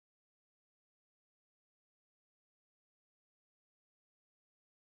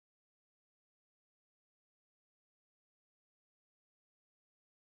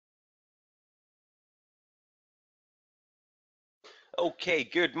Okay,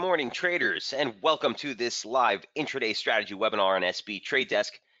 good morning, traders, and welcome to this live intraday strategy webinar on SB Trade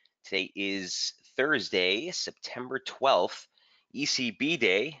Desk. Today is Thursday, September 12th, ECB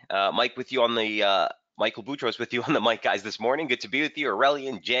day. Mike with you on the Michael Boutros with you on the mic, guys, this morning. Good to be with you.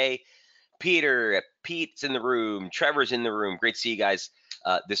 Aurelian, Jay, Peter, Pete's in the room, Trevor's in the room. Great to see you guys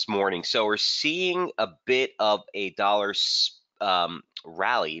this morning. So we're seeing a bit of a dollar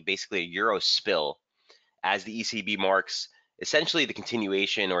rally, basically a euro spill, as the ECB marks essentially the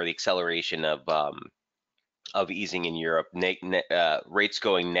continuation or the acceleration of easing in Europe. Rates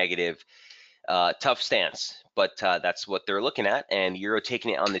going negative. Tough stance, but that's what they're looking at, and euro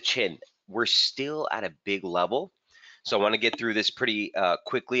taking it on the chin. We're still at a big level, so I want to get through this pretty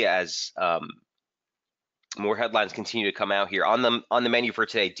quickly as more headlines continue to come out here on the menu for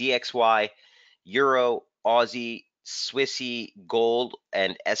today. DXY, Euro, Aussie, Swissy, Gold,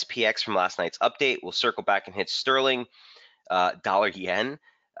 and SPX from last night's update. We'll circle back and hit Sterling, dollar yen,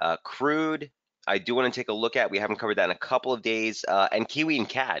 crude. I do want to take a look at. We haven't covered that in a couple of days, and Kiwi and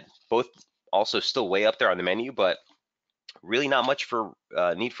CAD, both also still way up there on the menu, but really not much for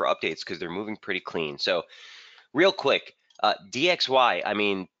need for updates because they're moving pretty clean. So real quick, DXY. I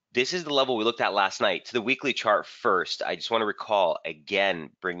mean, this is the level we looked at last night. To the weekly chart first, I just want to recall again,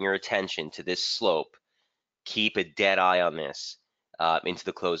 bring your attention to this slope. Keep a dead eye on this into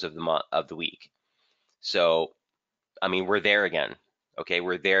the close of the week. So I mean, we're there again. Okay,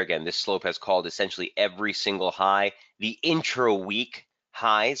 we're there again. This slope has called essentially every single high. The intra-week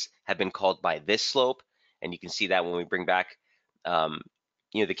highs have been called by this slope, and you can see that when we bring back,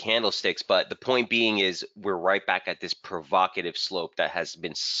 the candlesticks. But the point being is we're right back at this provocative slope that has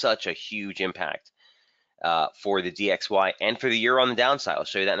been such a huge impact for the DXY and for the euro on the downside. I'll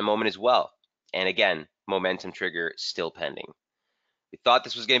show you that in a moment as well. And again, momentum trigger still pending. We thought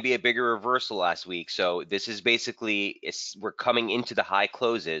this was going to be a bigger reversal last week. So this is basically, we're coming into the high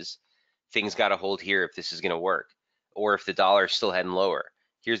closes. Things got to hold here if this is going to work, or if the dollar is still heading lower.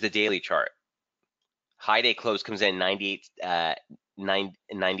 Here's the daily chart. High day close comes in 98,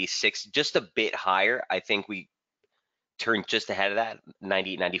 96, just a bit higher. I think we turned just ahead of that.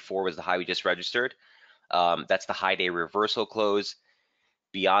 98, 94 was the high we just registered. That's the high day reversal close.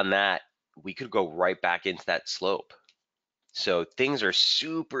 Beyond that, we could go right back into that slope. So things are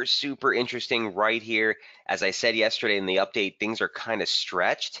super, super interesting right here. As I said yesterday in the update, things are kind of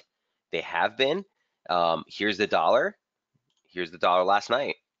stretched. They have been. Here's the dollar. Here's the dollar last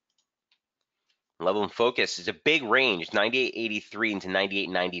night. Level and focus is a big range, 98.83 into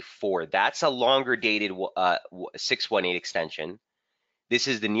 98.94. That's a longer dated 618 extension. This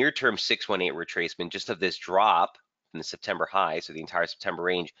is the near term 618 retracement just of this drop from the September high, so the entire September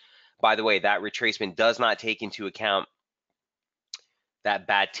range. By the way, that retracement does not take into account that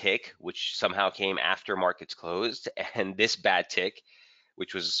bad tick, which somehow came after markets closed, and this bad tick,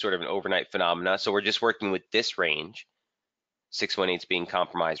 which was sort of an overnight phenomena. So we're just working with this range. 618 is being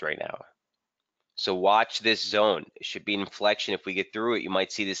compromised right now. So watch this zone. It should be an inflection. If we get through it, you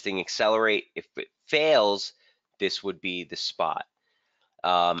might see this thing accelerate. If it fails, this would be the spot.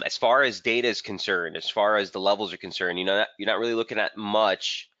 As far as data is concerned, as far as the levels are concerned, you're not really looking at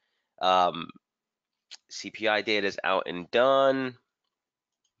much. CPI data is out and done.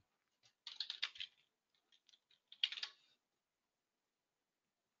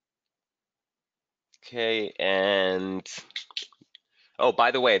 Okay, and oh,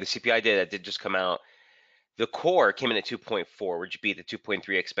 by the way, the CPI data did just come out. The core came in at 2.4, which beat the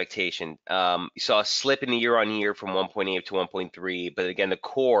 2.3 expectation. You saw a slip in the year on year from 1.8 to 1.3, but again, the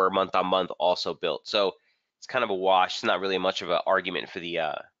core month on month also built. So it's kind of a wash. It's not really much of an argument for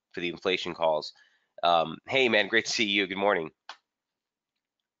the inflation calls. Hey man, great to see you. Good morning.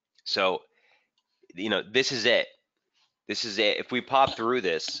 So this is it. This is it. If we pop through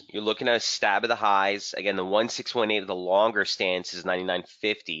this, you're looking at a stab of the highs. Again, the 1618 of the longer stance is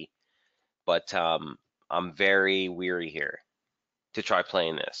 99.50, but I'm very weary here to try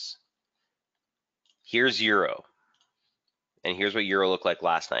playing this. Here's euro, and here's what euro looked like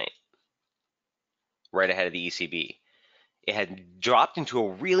last night, right ahead of the ECB. It had dropped into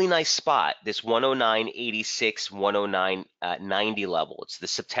a really nice spot, this 109.86, 109.90 level. It's the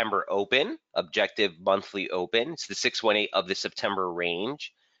September open, objective monthly open. It's the 618 of the September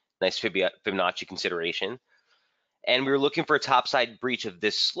range. Nice Fibonacci consideration. And we were looking for a topside breach of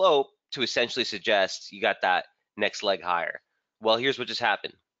this slope to essentially suggest you got that next leg higher. Well, here's what just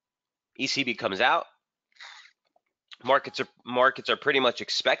happened. ECB comes out. Markets are pretty much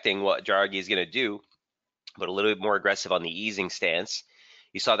expecting what Draghi is going to do, but a little bit more aggressive on the easing stance.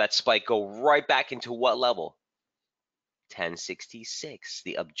 You saw that spike go right back into what level? 1066,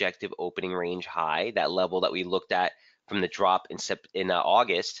 the objective opening range high, that level that we looked at from the drop in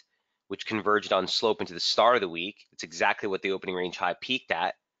August, which converged on slope into the start of the week. It's exactly what the opening range high peaked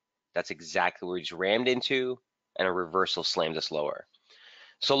at. That's exactly where we just rammed into, and a reversal slammed us lower.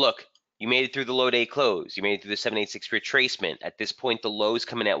 So look, you made it through the low day close. You made it through the 786 retracement. At this point, the low's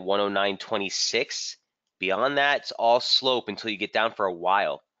coming at 109.26. Beyond that, it's all slope until you get down for a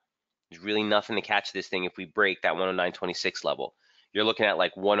while. There's really nothing to catch this thing if we break that 109.26 level. You're looking at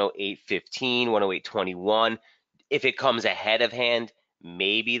like 108.15, 108.21. If it comes ahead of hand,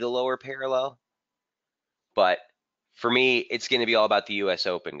 maybe the lower parallel. But for me, it's going to be all about the US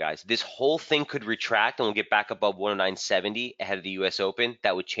Open, guys. This whole thing could retract and we'll get back above 109.70 ahead of the US Open.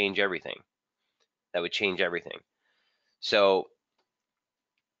 That would change everything. That would change everything. So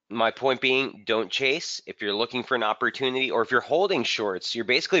my point being, don't chase. If you're looking for an opportunity, or if you're holding shorts, you're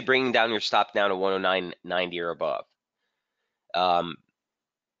basically bringing down your stop down to 109.90 or above.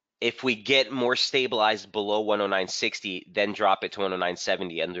 If we get more stabilized below 109.60, then drop it to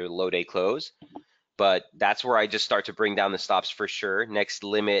 109.70 under low day close. But that's where I just start to bring down the stops for sure. Next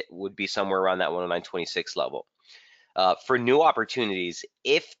limit would be somewhere around that 109.26 level. For new opportunities,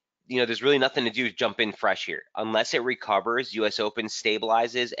 if there's really nothing to do, jump in fresh here. Unless it recovers, US Open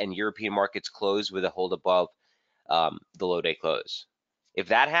stabilizes, and European markets close with a hold above the low day close. If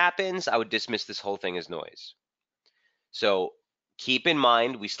that happens, I would dismiss this whole thing as noise. So keep in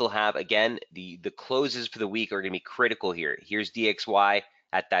mind, we still have, again, the closes for the week are going to be critical here. Here's DXY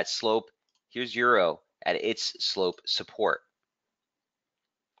at that slope. Here's Euro at its slope support,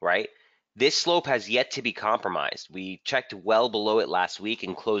 right? This slope has yet to be compromised. We checked well below it last week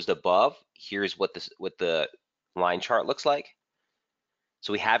and closed above. Here's what the line chart looks like.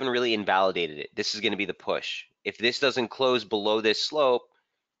 So we haven't really invalidated it. This is going to be the push. If this doesn't close below this slope,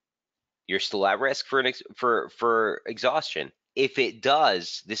 you're still at risk for exhaustion. If it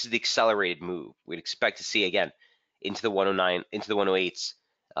does, this is the accelerated move. We'd expect to see again into the 109, into the 108s,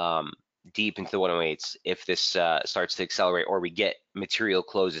 deep into the 108s if this starts to accelerate, or we get material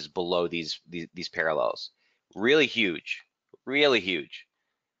closes below these parallels. Really huge, really huge.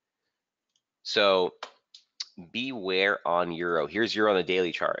 So beware on Euro. Here's Euro on the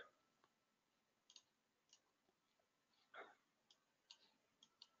daily chart.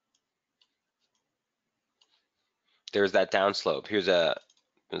 There's that downslope. Here's a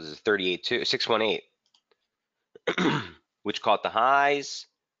 38.2, 618, which caught the highs.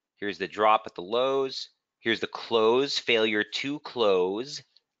 Here's the drop at the lows. Here's the close, failure to close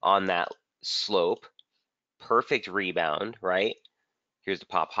on that slope. Perfect rebound, right? Here's the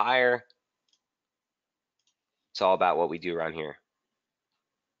pop higher. It's all about what we do around here.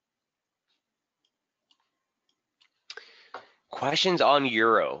 Questions on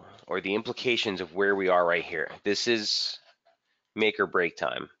Euro, or the implications of where we are right here. This is make or break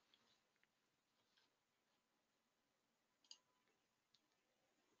time.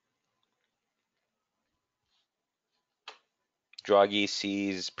 Draghi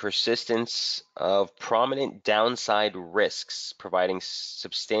sees persistence of prominent downside risks, providing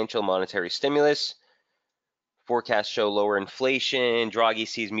substantial monetary stimulus. Forecasts show lower inflation. Draghi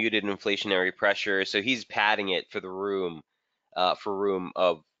sees muted inflationary pressure, so he's padding it for the room,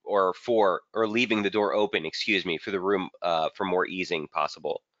 or leaving the door open, excuse me, for the room for more easing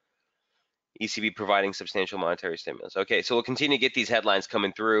possible. ECB providing substantial monetary stimulus. Okay, so we'll continue to get these headlines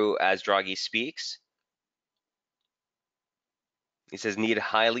coming through as Draghi speaks. He says, need a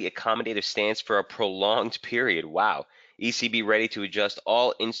highly accommodative stance for a prolonged period. Wow. ECB ready to adjust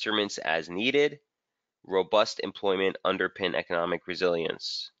all instruments as needed. Robust employment underpin economic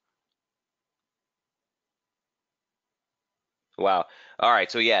resilience. Wow. All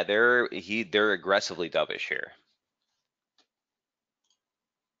right. So yeah, they're aggressively dovish here.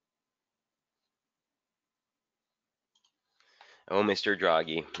 Oh, Mr.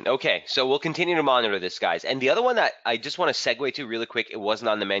 Draghi. Okay, so we'll continue to monitor this, guys. And the other one that I just want to segue to really quick, it wasn't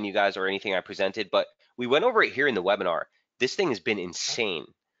on the menu, guys, or anything I presented, but we went over it here in the webinar. This thing has been insane.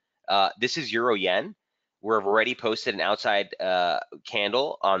 This is Euro Yen. We've already posted an outside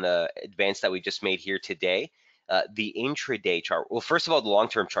candle on the advance that we just made here today. The intraday chart. Well, first of all, the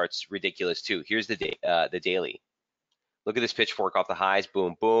long-term chart's ridiculous too. Here's the daily. Look at this pitchfork off the highs.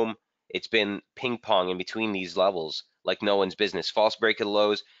 Boom, boom. It's been ping pong in between these levels like no one's business. False break of the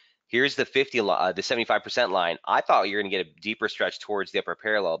lows. Here's the 75% line. I thought you were going to get a deeper stretch towards the upper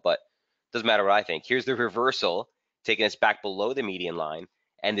parallel, but doesn't matter what I think. Here's the reversal, taking us back below the median line.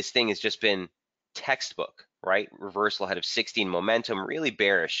 And this thing has just been textbook, right? Reversal ahead of 16 momentum, really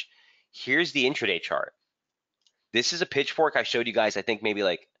bearish. Here's the intraday chart. This is a pitchfork I showed you guys, I think maybe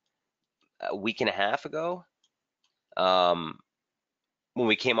like a week and a half ago. when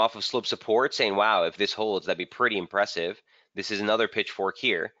we came off of slope support, saying, wow, if this holds, that'd be pretty impressive. This is another pitchfork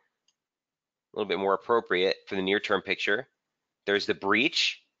here, a little bit more appropriate for the near-term picture. There's the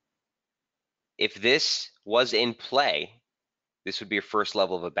breach. If this was in play, this would be your first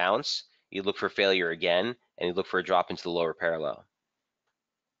level of a bounce. You look for failure again, and you look for a drop into the lower parallel.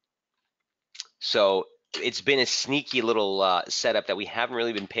 So it's been a sneaky little setup that we haven't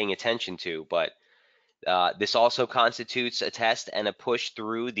really been paying attention to, but this also constitutes a test and a push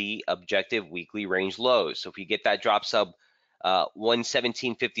through the objective weekly range lows. So if you get that drop sub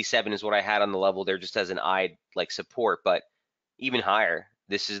 117.57 is what I had on the level there just as an eye like support, but even higher.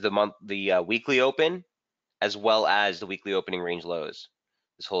 This is the weekly open as well as the weekly opening range lows,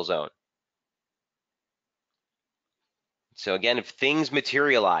 this whole zone. So again, if things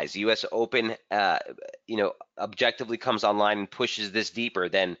materialize, US Open, objectively comes online and pushes this deeper,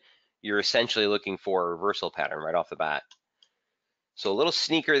 then you're essentially looking for a reversal pattern right off the bat. So a little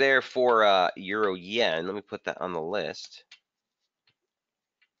sneaker there for Euro Yen. Let me put that on the list.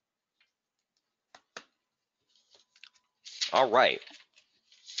 All right.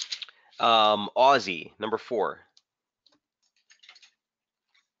 Aussie, number 4.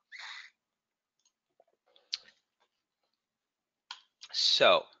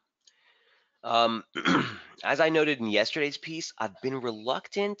 So, as I noted in yesterday's piece, I've been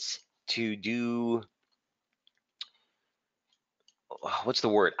reluctant to do, what's the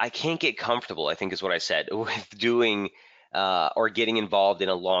word? I can't get comfortable, I think is what I said, with doing or getting involved in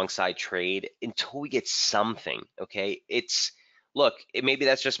a long side trade until we get something, okay? Look, maybe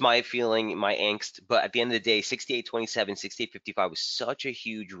that's just my feeling, my angst, but at the end of the day, 68.27, 68.55 was such a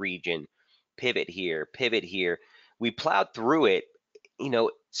huge region. Pivot here, pivot here. We plowed through it,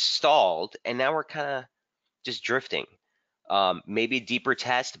 stalled, and now we're kind of just drifting. Maybe a deeper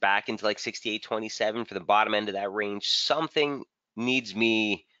test back into like 68.27 for the bottom end of that range. Something needs to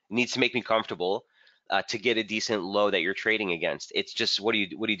make me comfortable to get a decent low that you're trading against. It's just what are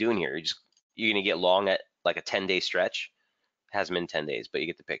you doing here? You're gonna get long at like a 10-day stretch. Hasn't been 10 days, but you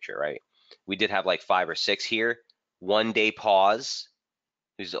get the picture, right? We did have like 5 or 6 here. 1-day pause,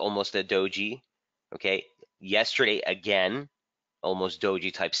 who's almost a doji. Okay. Yesterday again, almost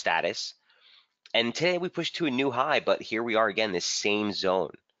doji type status. And today we pushed to a new high, but here we are again, this same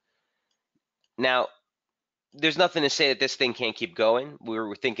zone. Now, there's nothing to say that this thing can't keep going. We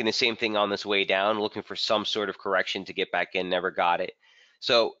were thinking the same thing on this way down, looking for some sort of correction to get back in, never got it.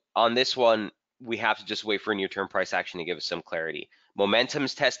 So on this one, we have to just wait for a near-term price action to give us some clarity.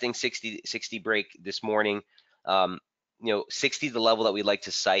 Momentum's testing 60 break this morning. 60 is the level that we'd like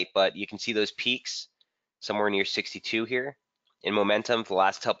to cite, but you can see those peaks somewhere near 62 here in momentum for the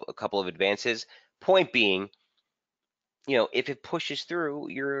last couple of advances. Point being, if it pushes through,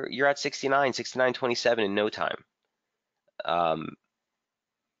 you're at 69.27 in no time. And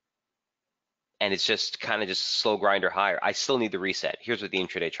it's just kind of just slow grinder higher. I still need the reset. Here's what the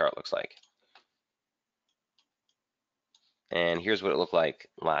intraday chart looks like. And here's what it looked like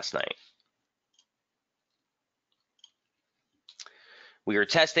last night. We were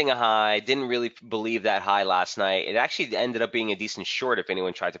testing a high, didn't really believe that high last night. It actually ended up being a decent short if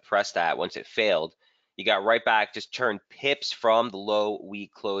anyone tried to press that once it failed. You got right back, just turned pips from the low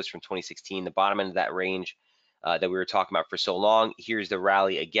week close from 2016, the bottom end of that range that we were talking about for so long. Here's the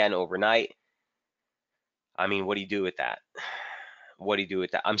rally again overnight. I mean, what do you do with that? What do you do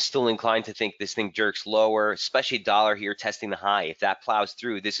with that? I'm still inclined to think this thing jerks lower, especially dollar here testing the high. If that plows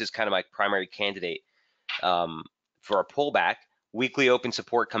through, this is kind of my primary candidate for a pullback. Weekly open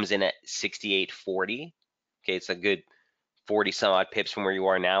support comes in at 68.40. Okay, it's a good 40 some odd pips from where you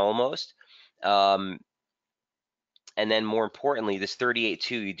are now almost. And then more importantly, this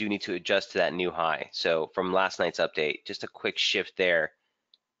 38.2, you do need to adjust to that new high. So from last night's update, just a quick shift there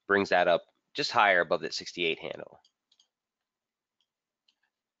brings that up just higher above that 68 handle.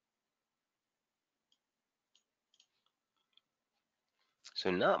 So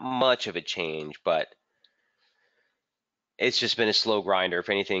not much of a change, but it's just been a slow grinder. If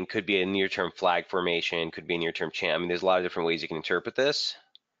anything, could be a near-term flag formation, could be a near-term channel. I mean, there's a lot of different ways you can interpret this,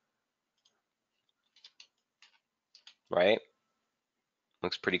 right?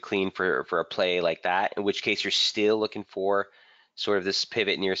 Looks pretty clean for a play like that, in which case you're still looking for sort of this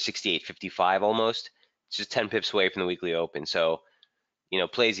pivot near 68.55 almost. It's just 10 pips away from the weekly open. So,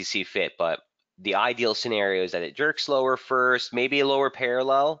 play as you see fit, but the ideal scenario is that it jerks lower first, maybe a lower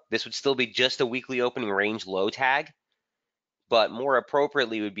parallel. This would still be just a weekly opening range low tag, but more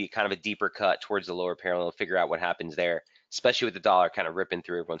appropriately would be kind of a deeper cut towards the lower parallel, figure out what happens there, especially with the dollar kind of ripping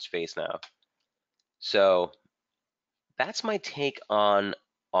through everyone's face now. So that's my take on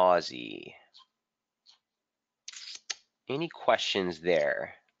Aussie. Any questions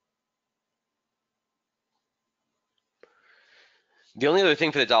there? The only other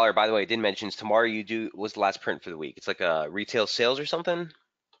thing for the dollar, by the way, I didn't mention is tomorrow was the last print for the week. It's like a retail sales or something.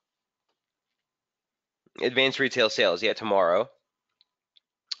 Advanced retail sales, yeah, tomorrow.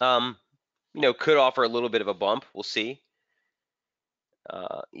 Could offer a little bit of a bump. We'll see.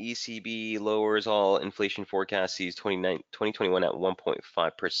 ECB lowers all inflation forecasts, sees 2021 at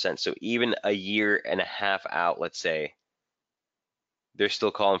 1.5%. So even a year and a half out, let's say, they're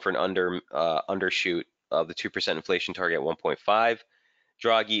still calling for an undershoot of the 2% inflation target at 1.5.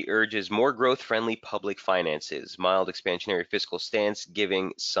 Draghi urges more growth-friendly public finances, mild expansionary fiscal stance,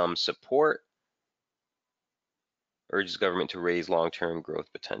 giving some support. Urges government to raise long-term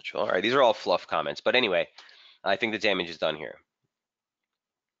growth potential. All right, these are all fluff comments, but anyway, I think the damage is done here.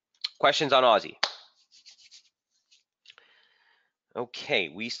 Questions on Aussie? Okay,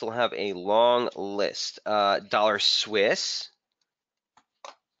 we still have a long list. Dollar Swiss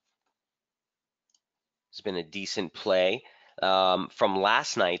has been a decent play. From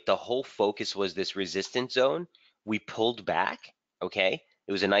last night, the whole focus was this resistance zone. We pulled back, okay?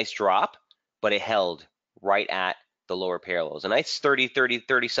 It was a nice drop, but it held right at the lower parallels. A nice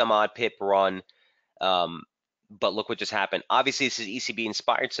 30 some odd pip run. But look what just happened. Obviously, this is ECB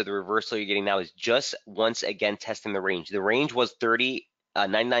inspired, so the reversal you're getting now is just once again testing the range. The range was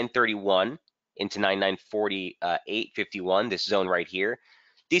 99.31 into 99.48.51, this zone right here.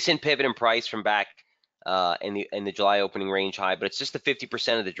 Decent pivot in price from back in the July opening range high, but it's just the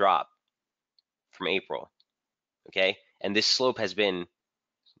 50% of the drop from April, okay? And this slope has been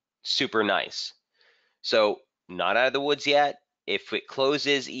super nice. So not out of the woods yet. If it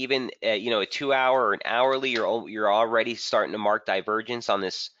closes even a 2 hour or an hourly, you're already starting to mark divergence on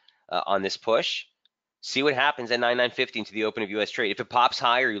this push. See what happens at 99.50 into the open of US trade. If it pops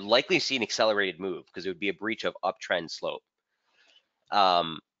higher, you'll likely see an accelerated move because it would be a breach of uptrend slope.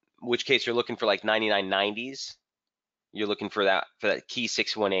 Which case you're looking for like 99.90s. You're looking for that key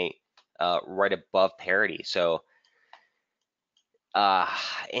 618 right above parity. So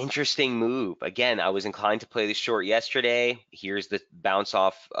interesting move. Again, I was inclined to play the short yesterday. Here's the bounce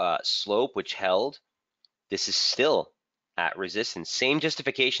off slope, which held. This is still at resistance. Same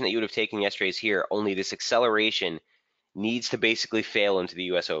justification that you would have taken yesterday's here, only this acceleration needs to basically fail into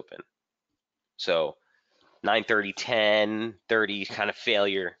the US Open. So 9:30, 10, 30 kind of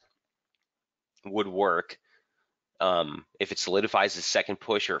failure would work. If it solidifies the second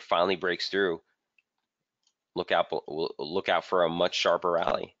push or it finally breaks through, look out for a much sharper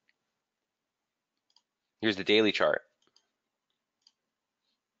rally. Here's the daily chart.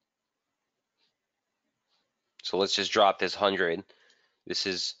 So let's just drop this 100. This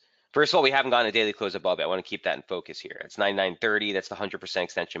is, first of all, we haven't gotten a daily close above it. I want to keep that in focus here. It's 9930. That's the 100%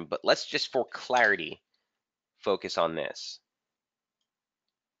 extension. But let's just, for clarity, focus on this.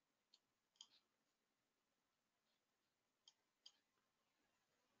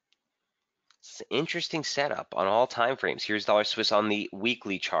 It's an interesting setup on all time frames. Here's dollar Swiss on the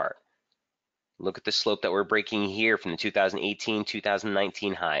weekly chart. Look at the slope that we're breaking here from the 2018,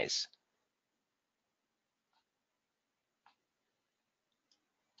 2019 highs.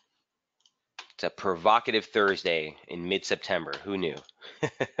 It's a provocative Thursday in mid-September. Who knew?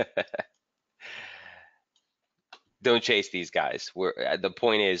 Don't chase these guys. The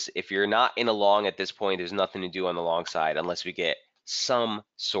point is, if you're not in a long at this point, there's nothing to do on the long side unless we get some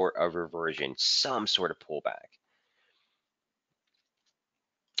sort of reversion, some sort of pullback.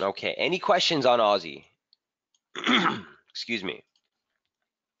 Okay, any questions on Aussie? Excuse me.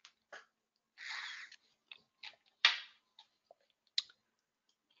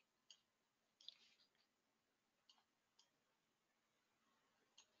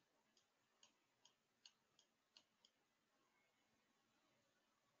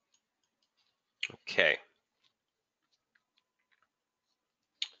 Okay.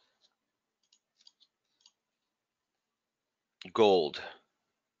 Gold.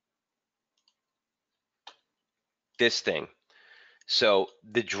 This thing. So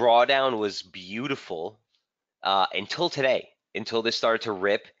the drawdown was beautiful until today, until this started to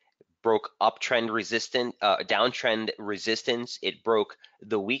rip, broke uptrend resistance, downtrend resistance. It broke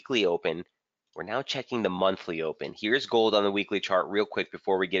the weekly open. We're now checking the monthly open. Here's gold on the weekly chart real quick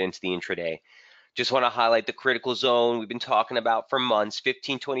before we get into the intraday. Just want to highlight the critical zone we've been talking about for months,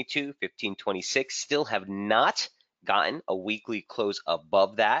 1522, 1526, still have not gotten a weekly close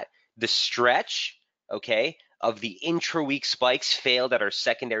above that. The stretch, okay, of the intra-week spikes failed at our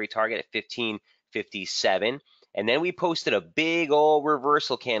secondary target at 1557. And then we posted a big old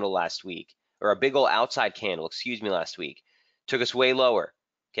reversal candle last week, or a big old outside candle, excuse me, last week. Took us way lower,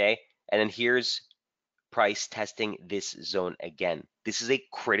 okay? And then here's price testing this zone again. This is a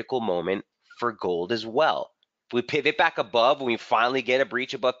critical moment for gold as well. If we pivot back above, when we finally get a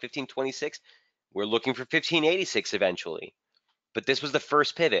breach above 1526, we're looking for 1586 eventually. But this was the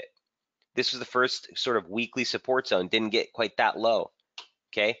first pivot. This was the first sort of weekly support zone. Didn't get quite that low.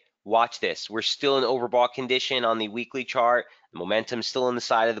 Okay, watch this. We're still in overbought condition on the weekly chart. The momentum's still on the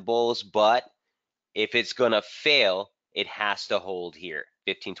side of the bulls, but if it's going to fail, it has to hold here,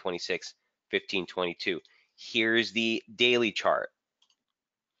 1526, 1522. Here's the daily chart.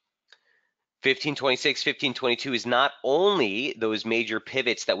 1526, 1522 is not only those major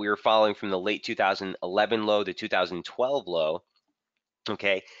pivots that we were following from the late 2011 low to 2012 low,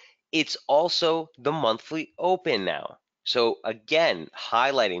 okay, it's also the monthly open now. So again,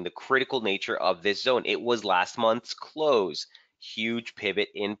 highlighting the critical nature of this zone. It was last month's close. Huge pivot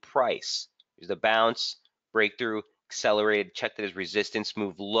in price. Here's the bounce, breakthrough, accelerated, checked it as resistance,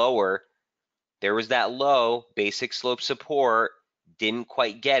 move lower. There was that low, basic slope support, didn't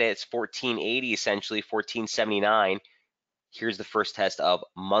quite get it. It's 1480 essentially, 1479. Here's the first test of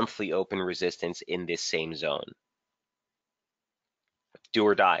monthly open resistance in this same zone. Do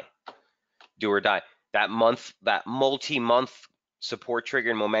or die. Do or die. That multi-month support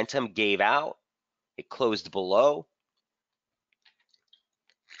trigger and momentum gave out. It closed below.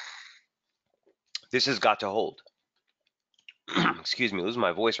 This has got to hold. Excuse me, losing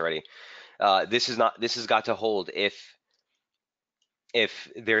my voice already. This has got to hold if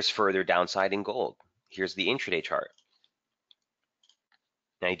there's further downside in gold. Here's the intraday chart.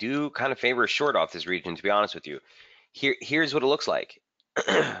 And I do kind of favor a short off this region, to be honest with you. Here's what it looks like.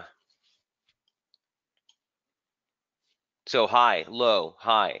 So high, low,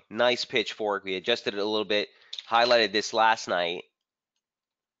 high, nice pitchfork. We adjusted it a little bit, highlighted this last night.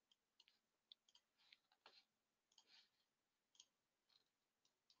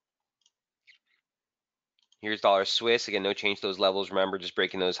 Here's dollar Swiss. Again, no change to those levels. Remember, just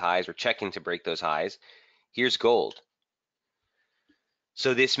breaking those highs or checking to break those highs. Here's gold.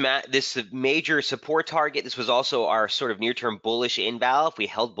 So this major support target, this was also our sort of near-term bullish inval. If we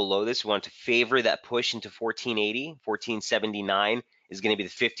held below this, we want to favor that push into 1480, 1479 is going to be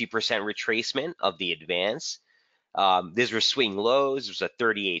the 50% retracement of the advance. These were swing lows. There's a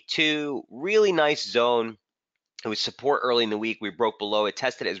 38.2, really nice zone. It was support early in the week. We broke below it,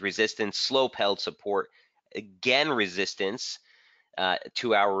 tested as resistance, slope held support, again resistance.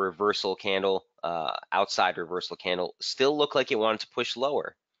 2-hour reversal candle, outside reversal candle, still looked like it wanted to push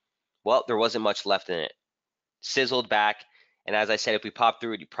lower. Well, there wasn't much left in it. Sizzled back, and as I said, if we pop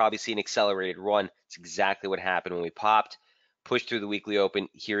through it, you probably see an accelerated run. It's exactly what happened when we popped, pushed through the weekly open.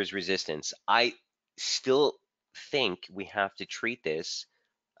 Here's resistance. I still think we have to treat this.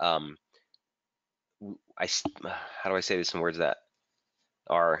 How do I say this in words that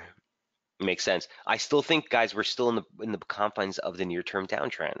are make sense? I still think, guys, we're still in the confines of the near-term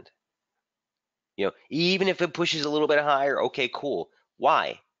downtrend. You know, even if it pushes a little bit higher, okay, cool.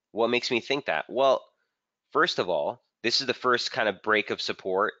 Why? What makes me think that? Well, first of all, this is the first kind of break of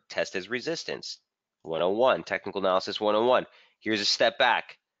support, test as resistance. 101, technical analysis 101. Here's a step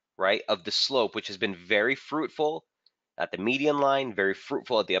back, right, of the slope, which has been very fruitful at the median line, very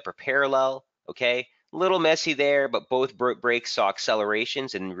fruitful at the upper parallel, okay? A little messy there, but both breaks saw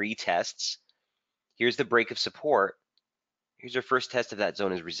accelerations and retests. Here's the break of support. Here's our first test of that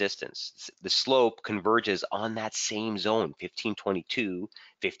zone as resistance. The slope converges on that same zone, 1522,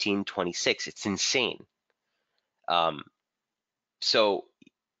 1526. It's insane. So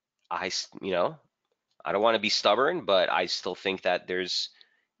I don't want to be stubborn, but I still think that there's,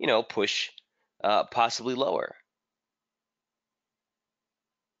 push possibly lower.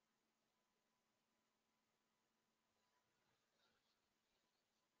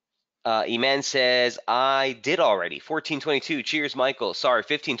 Eman says, I did already. 1422. Cheers, Michael. Sorry,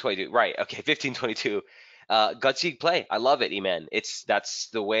 1522. Right. Okay, 1522. Gutsy play. I love it, Eman. That's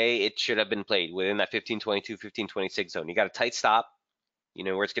the way it should have been played within that 1522, 1526 zone. You got a tight stop. You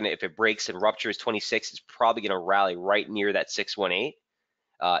know where it's gonna, if it breaks and ruptures 26, it's probably gonna rally right near that 618.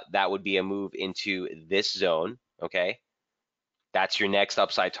 That would be a move into this zone. Okay. That's your next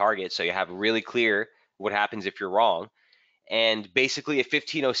upside target. So you have really clear what happens if you're wrong. And basically a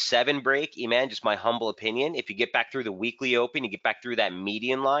 1507 break, Eman, just my humble opinion, if you get back through the weekly open, you get back through that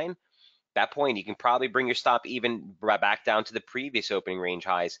median line, that point you can probably bring your stop even back down to the previous opening range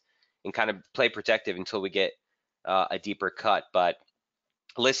highs and kind of play protective until we get a deeper cut. But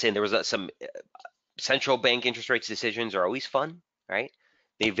listen, there was some central bank interest rates decisions are always fun, right?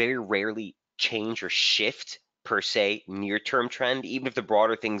 They very rarely change or shift per se near-term trend. Even if the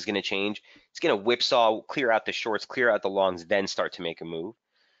broader thing's going to change, it's going to whipsaw, clear out the shorts, clear out the longs, then start to make a move.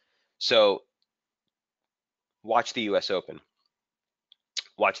 So Watch the U.S. Open.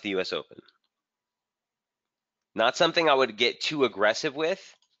 Watch the U.S. Open. Not something I would get too aggressive with,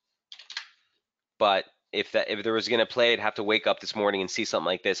 but if there was gonna play, I'd have to wake up this morning and see something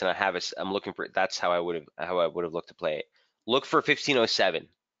like this, and I'm looking for. That's how I would have looked to play it. Look for 1507,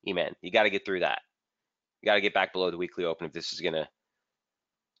 E-man. You got to get through that. You got to get back below the weekly open if this is gonna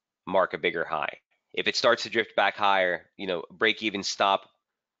mark a bigger high. If it starts to drift back higher, break even stop,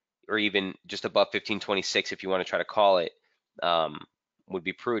 or even just above 1526, if you want to try to call it, would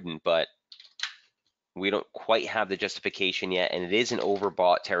be prudent. But we don't quite have the justification yet, and it is an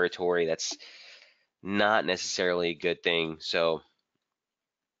overbought territory. That's not necessarily a good thing. So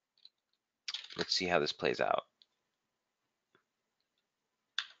let's see how this plays out.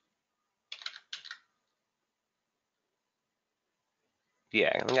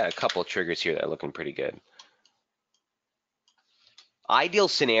 Yeah, I got a couple of triggers here that are looking pretty good. Ideal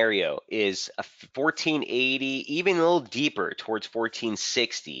scenario is a 1480, even a little deeper towards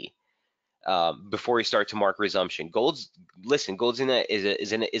 1460 before you start to mark resumption. Gold's in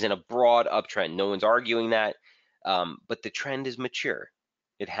a broad uptrend. No one's arguing that, but the trend is mature.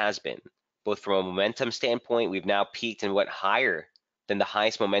 It has been, both from a momentum standpoint. We've now peaked and went higher than the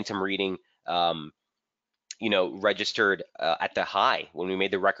highest momentum reading registered at the high when we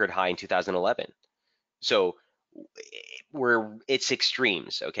made the record high in 2011. So it's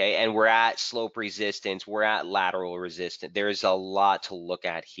extremes, okay? And we're at slope resistance, we're at lateral resistance. There's a lot to look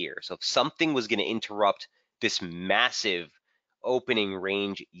at here. So if something was going to interrupt this massive opening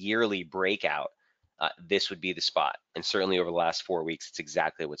range yearly breakout, this would be the spot. And certainly over the last 4 weeks, it's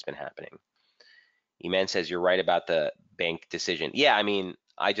exactly what's been happening. Eman says you're right about the bank decision. Yeah, I mean,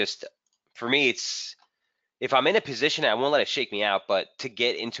 for me, it's if I'm in a position, I won't let it shake me out, but to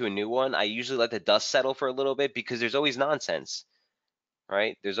get into a new one, I usually let the dust settle for a little bit because there's always nonsense,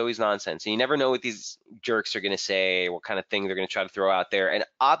 right? There's always nonsense. And you never know what these jerks are going to say, what kind of thing they're going to try to throw out there. And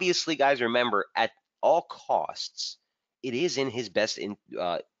obviously, guys, remember, at all costs, it is in his best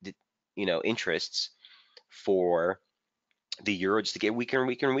interests for the euro just to get weaker and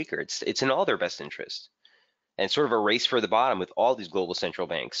weaker and weaker. It's in all their best interest. And sort of a race for the bottom with all these global central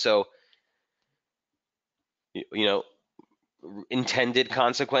banks. So, intended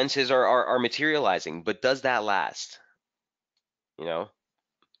consequences are materializing, but does that last? At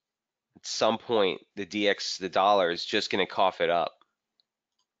some point, the dollar is just going to cough it up.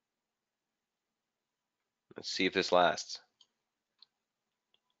 Let's see if this lasts.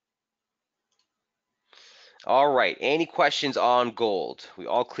 All right, any questions on gold? We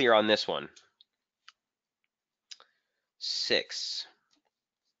all clear on this one? 6.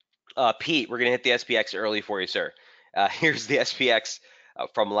 Pete, we're going to hit the SPX early for you, sir. Here's the SPX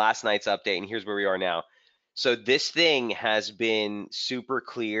from last night's update, and here's where we are now. So this thing has been super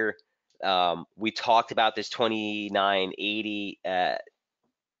clear. We talked about this 2980,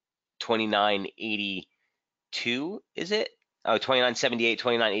 2982, is it? Oh, 2978,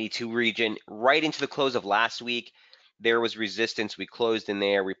 2982 region, right into the close of last week. There was resistance. We closed in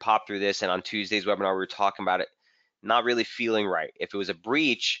there. We popped through this, and on Tuesday's webinar, we were talking about it not really feeling right. If it was a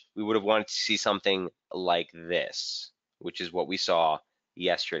breach, we would have wanted to see something like this, which is what we saw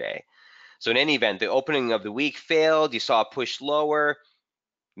yesterday. So in any event, the opening of the week failed. You saw a push lower.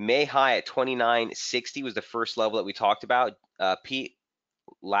 May high at 2960 was the first level that we talked about, Pete,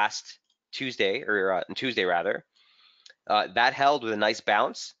 last Tuesday, or on Tuesday rather. That held with a nice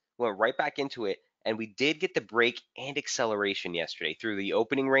bounce, went right back into it, and we did get the break and acceleration yesterday through the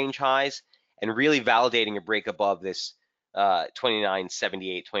opening range highs and really validating a break above this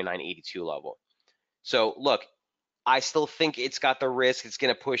 2978, 2982 level. So look, I still think it's got the risk. It's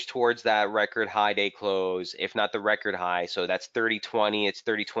going to push towards that record high day close, if not the record high. So that's 3020, it's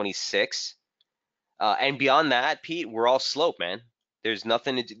 3026. And beyond that, Pete, we're all slope, man. There's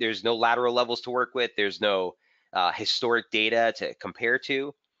nothing, there's no lateral levels to work with. There's no historic data to compare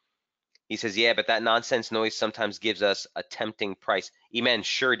to. He says, yeah, but that nonsense noise sometimes gives us a tempting price. Eman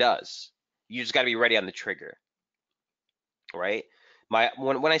sure does. You just got to be ready on the trigger, right?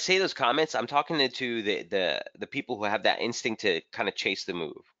 When I say those comments, I'm talking to the people who have that instinct to kind of chase the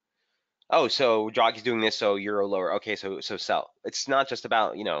move. Oh, so Jockey's doing this, so euro lower. Okay, so sell. It's not just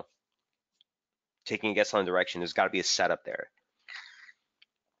about taking a guess on the direction. There's got to be a setup there.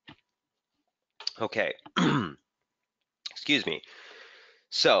 Okay. Excuse me.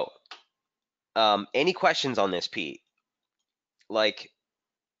 So, any questions on this, Pete? Like,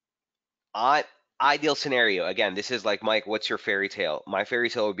 ideal scenario. Again, this is like, Mike, what's your fairy tale? My fairy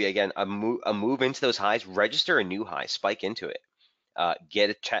tale would be, again, a move into those highs, register a new high, spike into it,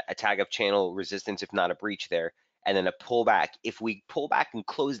 get a tag of channel resistance, if not a breach there, and then a pullback. If we pull back and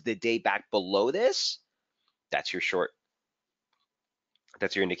close the day back below this, That's your short.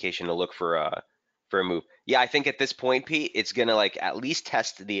 That's your indication to look for a move. Yeah, I think at this point, Pete, it's gonna like at least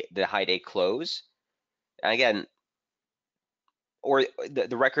test the high day close. And again, or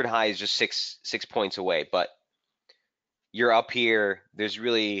the record high is just six points away, but you're up here. There's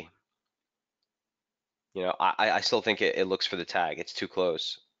really, I still think it looks for the tag. It's too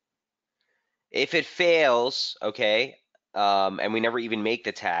close. If it fails, okay, and we never even make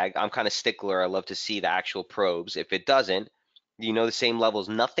the tag, I'm kind of stickler. I love to see the actual probes. If it doesn't, the same levels.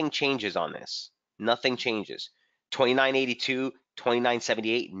 Nothing changes on this. Nothing changes. 2982,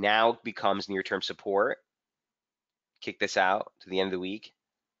 2978 now becomes near-term support. Kick this out to the end of the week.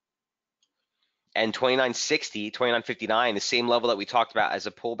 And 2960, 2959, the same level that we talked about as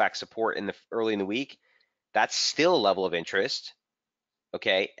a pullback support early in the week, that's still a level of interest.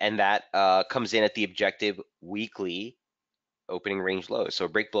 Okay, and that comes in at the objective weekly opening range low. So a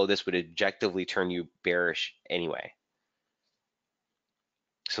break below this would objectively turn you bearish anyway.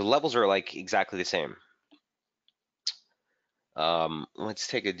 So the levels are like exactly the same. Let's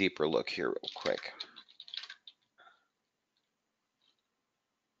take a deeper look here real quick.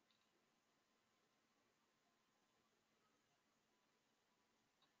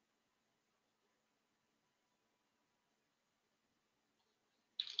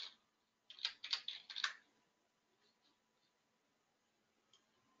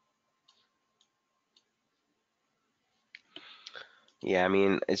 Yeah, I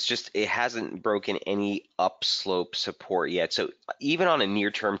mean, it hasn't broken any upslope support yet. So even on a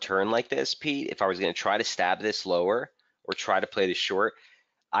near-term turn like this, Pete, if I was going to try to stab this lower or try to play this short,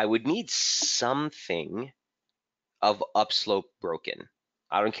 I would need something of upslope broken.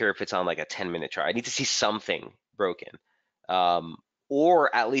 I don't care if it's on like a 10-minute chart. I need to see something broken,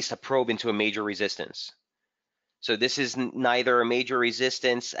 or at least a probe into a major resistance. So this is neither a major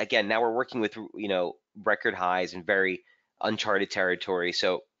resistance. Again, now we're working with record highs and very uncharted territory.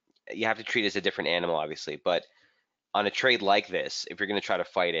 So you have to treat it as a different animal, obviously. But on a trade like this, if you're going to try to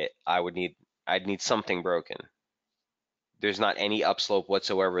fight it, I'd need something broken. There's not any upslope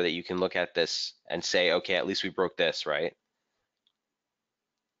whatsoever that you can look at this and say, okay, at least we broke this, right?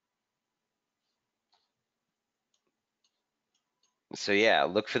 So yeah,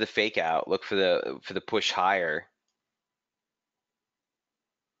 look for the fake out, look for the push higher.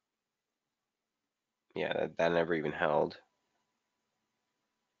 Yeah, that never even held.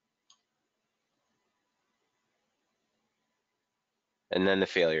 And then the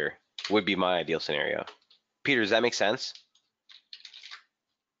failure would be my ideal scenario. Peter, does that make sense?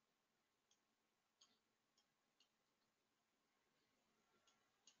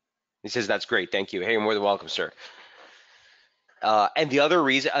 He says, that's great, thank you. Hey, you're more than welcome, sir. And the other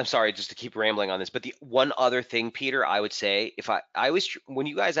reason, I'm sorry, just to keep rambling on this, but the one other thing, Peter, I would say, if I always, when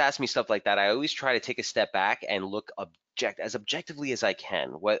you guys ask me stuff like that, I always try to take a step back and look as objectively as I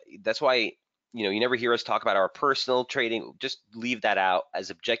can. That's why, you never hear us talk about our personal trading. Just leave that out, as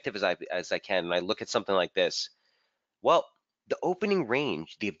objective as I can. And I look at something like this. Well, the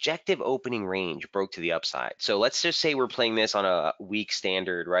objective opening range broke to the upside. So let's just say we're playing this on a week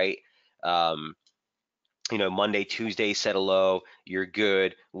standard, right? Monday, Tuesday, set a low, you're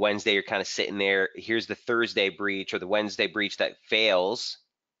good. Wednesday, you're kind of sitting there. Here's the Thursday breach or the Wednesday breach that fails,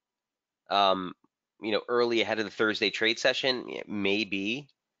 um, early ahead of the Thursday trade session. Maybe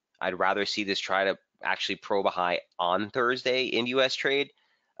I'd rather see this try to actually probe a high on Thursday in US trade.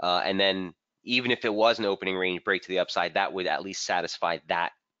 And then even if it was an opening range break to the upside, that would at least satisfy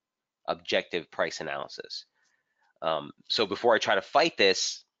that objective price analysis. So before I try to fight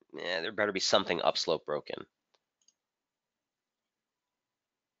this, there better be something upslope broken.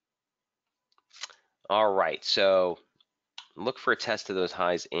 All right, so look for a test of those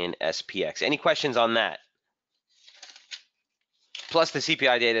highs in SPX. Any questions on that? Plus the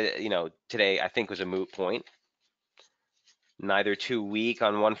CPI data, today I think was a moot point. Neither too weak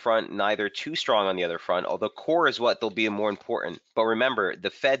on one front, neither too strong on the other front, although core is what they'll be more important. But remember, the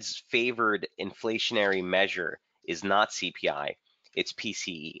Fed's favored inflationary measure is not CPI, it's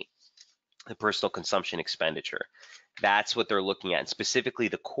PCE, the personal consumption expenditure. That's what they're looking at, and specifically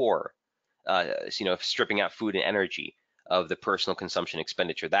the core, stripping out food and energy of the personal consumption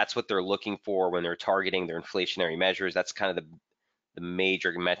expenditure. That's what they're looking for when they're targeting their inflationary measures. That's kind of the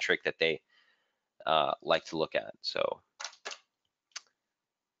major metric that they like to look at. So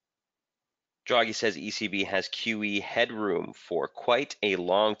Draghi says ECB has QE headroom for quite a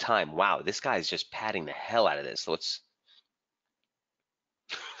long time. Wow, this guy is just padding the hell out of this. Let's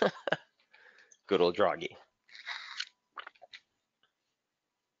good old Draghi.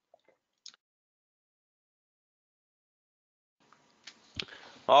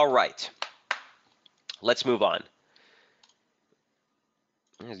 All right. Let's move on.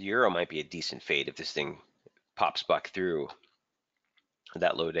 Euro might be a decent fade if this thing pops back through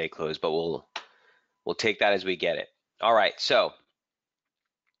that low day close, but we'll take that as we get it. All right, so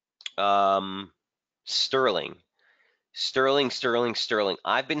sterling. Sterling.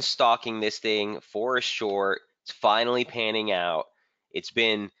 I've been stalking this thing for a short. It's finally panning out. It's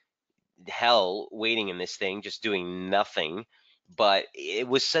been hell waiting in this thing, just doing nothing. But it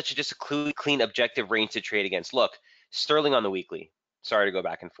was just a clean, objective range to trade against. Look, sterling on the weekly. Sorry to go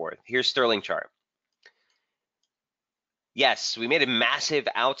back and forth. Here's sterling chart. Yes, we made a massive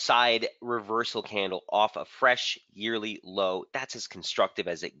outside reversal candle off a fresh yearly low. That's as constructive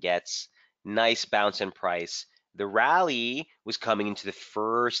as it gets. Nice bounce in price. The rally was coming into the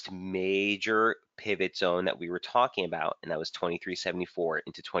first major pivot zone that we were talking about, and that was 23.74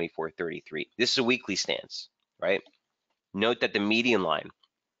 into 24.33. This is a weekly stance, right? Note that the median line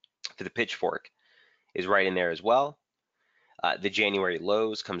for the pitchfork is right in there as well. The January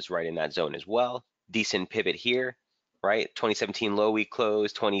lows comes right in that zone as well. Decent pivot here, right? 2017 low week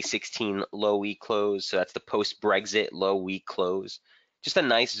close, 2016 low week close. So that's the post-Brexit low week close. Just a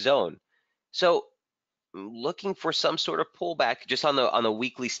nice zone. So looking for some sort of pullback just on the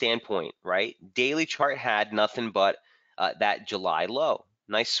weekly standpoint, right? Daily chart had nothing but that July low.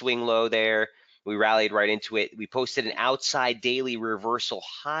 Nice swing low there. We rallied right into it. We posted an outside daily reversal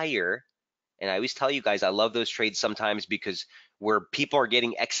higher. And I always tell you guys, I love those trades sometimes because where people are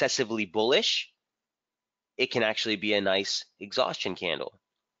getting excessively bullish, it can actually be a nice exhaustion candle.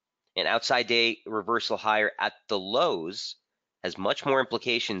 An outside day reversal higher at the lows has much more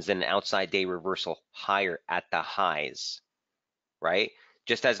implications than an outside day reversal higher at the highs, right?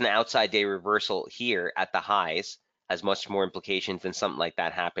 Just as an outside day reversal here at the highs has much more implications than something like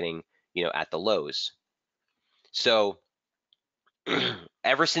that happening, at the lows. So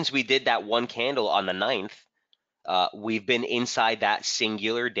ever since we did that one candle on the 9th, we've been inside that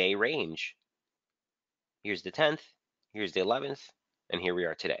singular day range. Here's the 10th, here's the 11th, and here we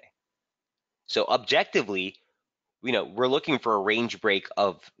are today. So objectively, we're looking for a range break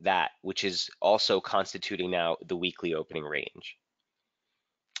of that, which is also constituting now the weekly opening range.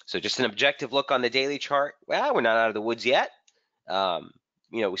 So just an objective look on the daily chart. Well, we're not out of the woods yet.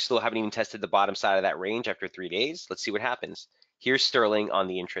 We still haven't even tested the bottom side of that range after 3 days. Let's see what happens. Here's sterling on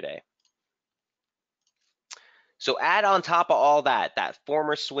the intraday. So add on top of all that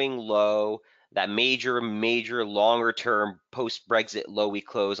former swing low, that major longer term post-Brexit low we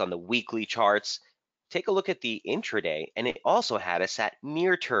close on the weekly charts. Take a look at the intraday, and it also had us at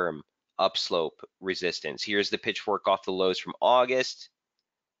near-term upslope resistance. Here's the pitchfork off the lows from August.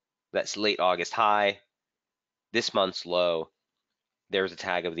 That's late August high. This month's low. There's a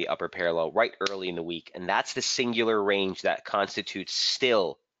tag of the upper parallel right early in the week, and that's the singular range that constitutes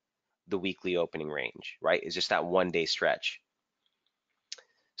still the weekly opening range, right? It's just that 1 day stretch.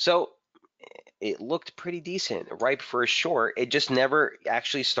 So it looked pretty decent, ripe for a short. It just never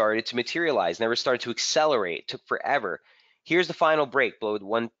actually started to materialize, never started to accelerate. It took forever. Here's the final break below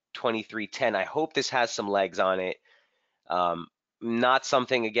 123.10. I hope this has some legs on it. Not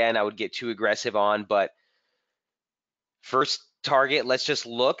something, again, I would get too aggressive on, but first target, let's just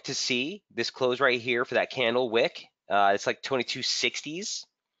look to see this close right here for that candle wick. It's like 2260s.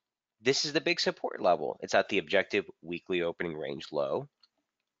 This is the big support level. It's at the objective weekly opening range low.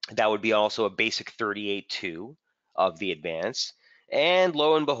 That would be also a basic 38.2 of the advance. And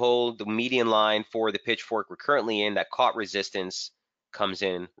lo and behold, the median line for the pitchfork we're currently in that caught resistance comes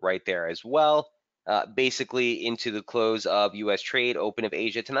in right there as well, basically into the close of U.S. trade open of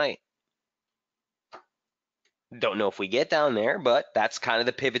Asia tonight. Don't know if we get down there, but that's kind of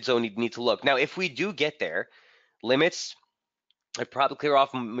the pivot zone you need to look. Now, if we do get there, limits, I'd probably clear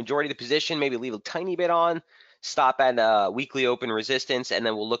off majority of the position, maybe leave a tiny bit on, stop at weekly open resistance, and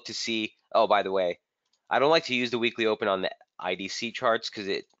then we'll look to see, oh, by the way, I don't like to use the weekly open on the IDC charts because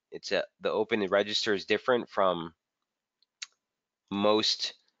the open and register is different from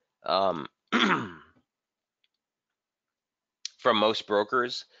most from most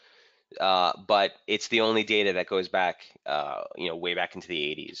brokers, but it's the only data that goes back, way back into the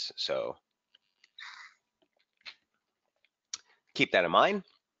 80s. So keep that in mind.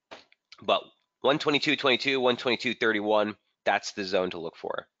 But 122.22, 122.31, that's the zone to look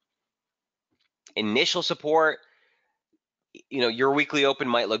for. Initial support, your weekly open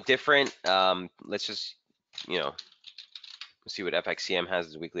might look different. Let's just, let's see what FXCM has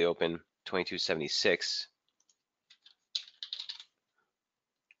as weekly open, 2276.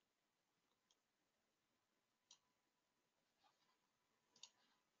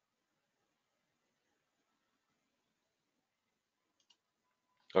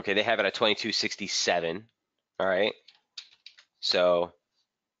 Okay, they have it at 22.67. All right. So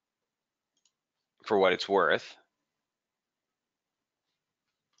for what it's worth,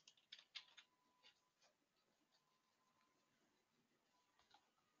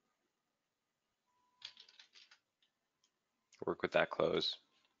 work with that close.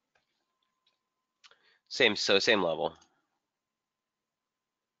 Same level.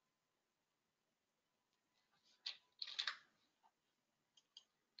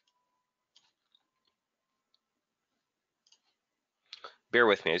 Bear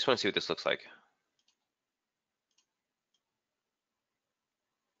with me. I just want to see what this looks like.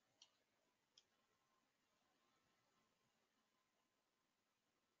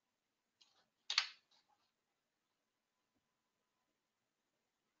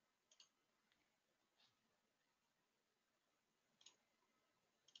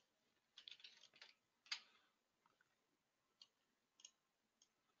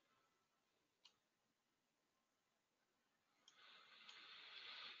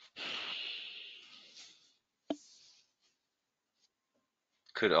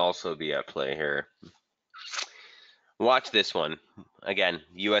 Could also be at play here. Watch this one. Again,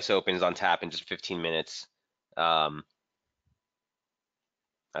 US Open's on tap in just 15 minutes. I'd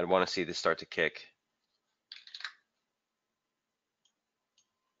want to see this start to kick.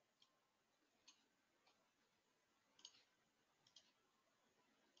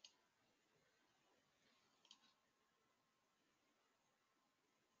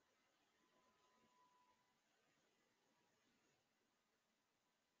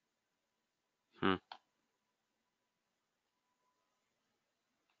 Hmm.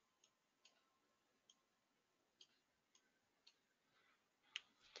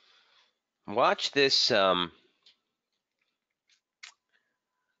 Watch this.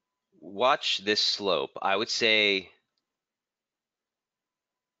 Watch this slope. I would say,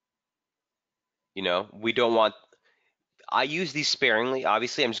 we don't want. I use these sparingly.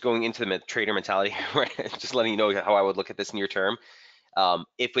 Obviously, I'm just going into the trader mentality, right? Just letting you know how I would look at this near term.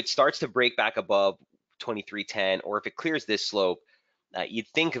 If it starts to break back above 23.10, or if it clears this slope, you'd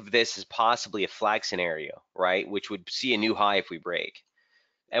think of this as possibly a flag scenario, right? Which would see a new high if we break.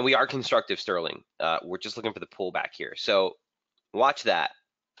 And we are constructive sterling. We're just looking for the pullback here. So watch that.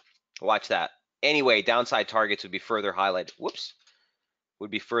 Watch that. Anyway, downside targets would be further highlighted. Whoops.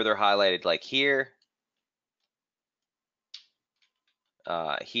 Would be further highlighted like here,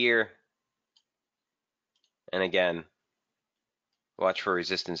 here, and again, watch for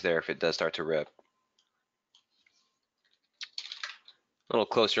resistance there if it does start to rip. A little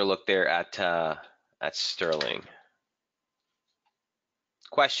closer look there at sterling.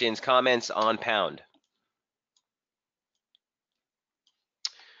 Questions, comments on pound?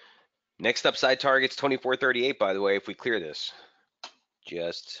 Next upside target's 24.38, by the way, if we clear this.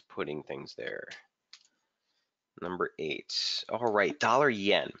 Just putting things there. Number 8. All right, dollar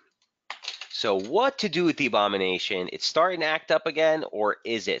yen. So what to do with the abomination? It's starting to act up again, or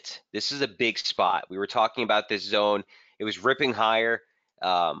is it? This is a big spot. We were talking about this zone. It was ripping higher,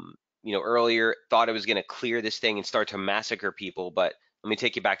 earlier. Thought it was going to clear this thing and start to massacre people. But let me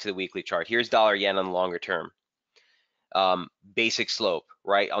take you back to the weekly chart. Here's dollar yen on the longer term. Basic slope,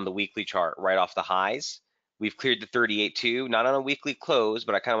 right, on the weekly chart, right off the highs. We've cleared the 38.2, not on a weekly close,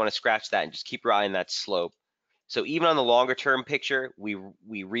 but I kind of want to scratch that and just keep your eye on that slope. So even on the longer term picture, we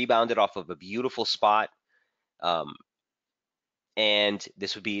rebounded off of a beautiful spot. And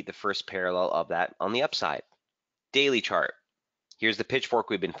this would be the first parallel of that on the upside. Daily chart. Here's the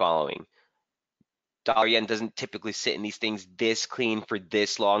pitchfork we've been following. Dollar yen doesn't typically sit in these things this clean for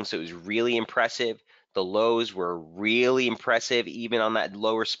this long, so it was really impressive. The lows were really impressive. Even on that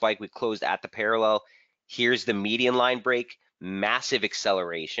lower spike, we closed at the parallel. Here's the median line break, massive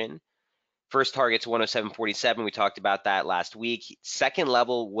acceleration. First target's 107.47. We talked about that last week. Second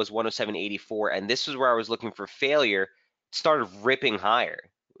level was 107.84, and this is where I was looking for failure. It started ripping higher.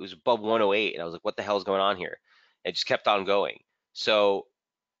 It was above 108, and I was like, what the hell is going on here? It just kept on going. So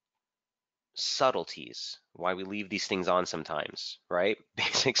subtleties, why we leave these things on sometimes, right?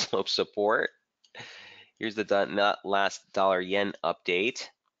 Basic slope support. Here's the last dollar yen update.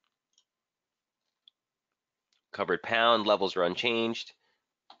 Covered pound levels are unchanged.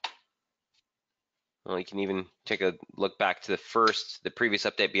 Well, you can even take a look back to the previous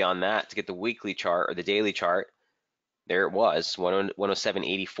update beyond that to get the weekly chart or the daily chart. There it was,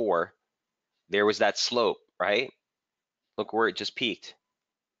 107.84. There was that slope, right? Look where it just peaked.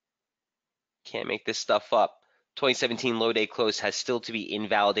 Can't make this stuff up. 2017 low day close has still to be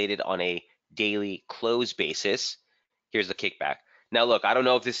invalidated on a daily close basis. Here's the kickback. Now look, I don't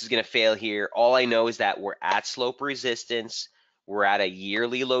know if this is going to fail here. All I know is that we're at slope resistance. We're at a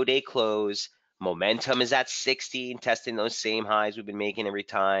yearly low day close. Momentum is at 60 and testing those same highs we've been making every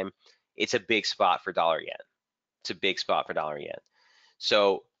time. It's a big spot for dollar yen. It's a big spot for dollar yen.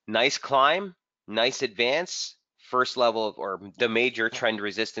 So nice climb, nice advance. First level of, or the major trend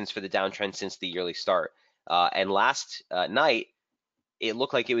resistance for the downtrend since the yearly start. And last night, it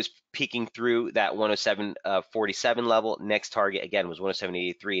looked like it was peaking through that 107.47 level. Next target again was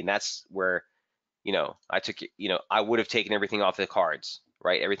 107.83, and that's where I took I would have taken everything off the cards,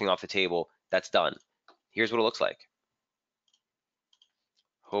 right? Everything off the table. That's done. Here's what it looks like.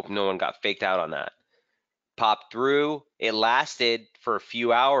 Hope no one got faked out on that. Popped through. It lasted for a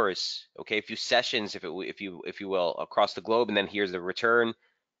few hours, okay, a few sessions, if you will, across the globe, and then here's the return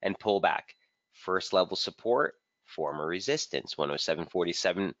and pullback. First level support, former resistance,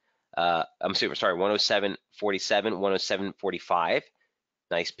 107.47. I'm sorry, 107.47, 107.45.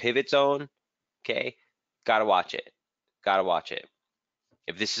 Nice pivot zone. Okay, gotta watch it. Gotta watch it.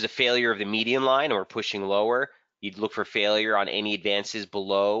 If this is a failure of the median line and we're pushing lower, you'd look for failure on any advances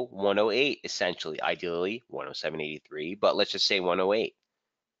below 108, essentially, ideally 107.83, but let's just say 108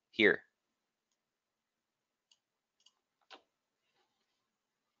 here.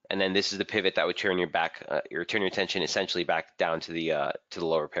 And then this is the pivot that would turn your attention essentially back down to the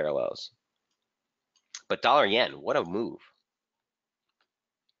lower parallels. But dollar yen, what a move.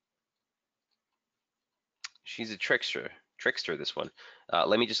 She's a trickster, this one.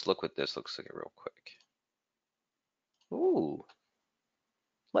 Let me just look what this looks like real quick. Ooh,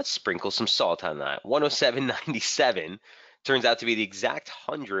 let's sprinkle some salt on that. 107.97 turns out to be the exact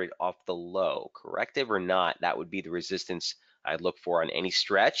 100 off the low. Corrective or not, that would be the resistance I'd look for on any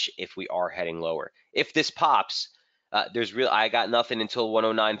stretch if we are heading lower. If this pops, I got nothing until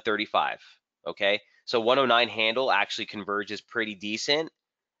 109.35. Okay, so 109 handle actually converges pretty decent.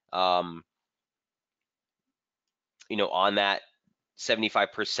 On that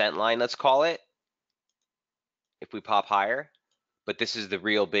 75% line, let's call it, if we pop higher. But this is the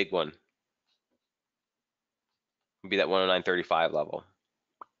real big one. Would be that 109.35 level.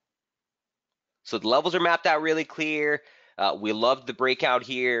 So the levels are mapped out really clear. We loved the breakout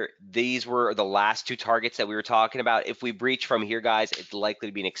here. These were the last two targets that we were talking about. If we breach from here, guys, it's likely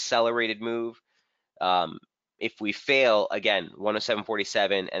to be an accelerated move. If we fail, again,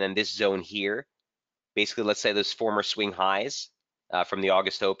 107.47, and then this zone here, basically, let's say those former swing highs from the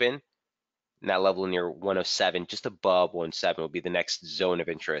August open, and that level near 107, just above 107 will be the next zone of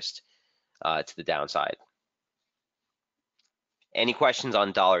interest to the downside. Any questions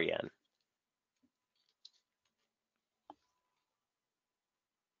on dollar yen?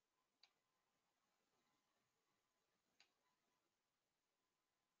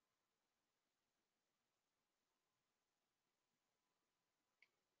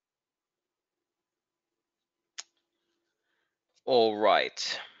 All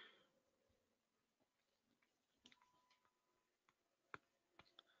right.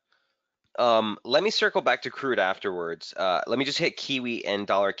 Let me circle back to crude afterwards. Let me just hit Kiwi and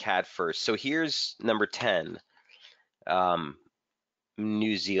dollar CAD first. So here's number 10,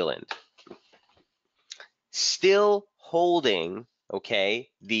 New Zealand. Still holding, okay,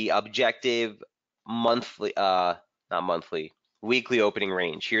 the objective monthly, not monthly, weekly opening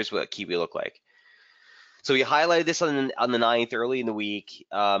range. Here's what Kiwi looked like. So we highlighted this on the 9th early in the week.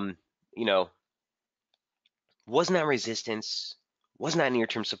 Wasn't that resistance, wasn't that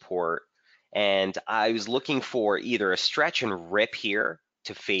near-term support, and I was looking for either a stretch and rip here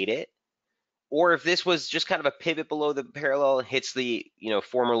to fade it, or if this was just kind of a pivot below the parallel and hits the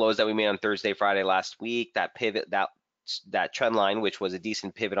former lows that we made on Thursday, Friday last week, that pivot, that trend line, which was a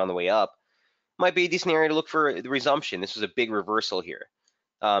decent pivot on the way up, might be a decent area to look for the resumption. This was a big reversal here.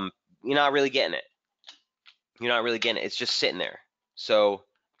 You're not really getting it. It's just sitting there. So,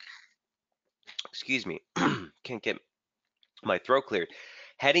 excuse me, can't get my throat cleared.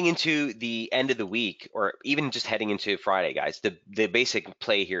 Heading into the end of the week, or even just heading into Friday, guys, the basic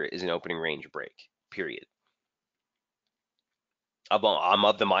play here is an opening range break, period. I'm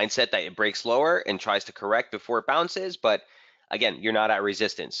of the mindset that it breaks lower and tries to correct before it bounces, but again, you're not at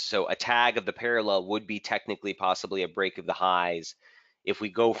resistance. So a tag of the parallel would be technically possibly a break of the highs. If we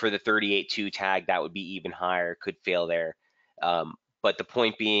go for the 38.2 tag, that would be even higher, could fail there. But the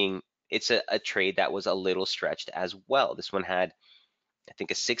point being, it's a trade that was a little stretched as well. This one had, I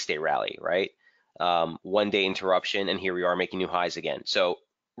think, a 6-day rally, right? 1-day interruption, and here we are making new highs again. So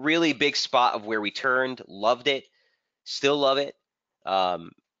really big spot of where we turned, loved it, still love it.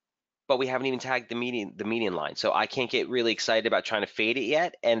 But we haven't even tagged the median line. So I can't get really excited about trying to fade it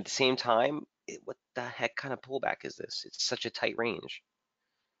yet. And at the same time, what the heck kind of pullback is this? It's such a tight range.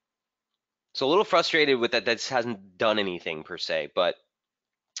 So a little frustrated with that. That just hasn't done anything per se, but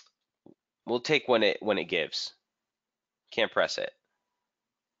we'll take when it gives. Can't press it.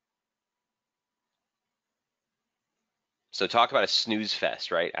 So talk about a snooze fest,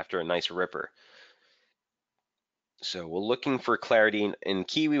 right? After a nice ripper. So we're looking for clarity in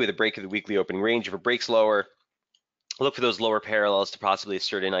Kiwi with a break of the weekly opening range. If it breaks lower, look for those lower parallels to possibly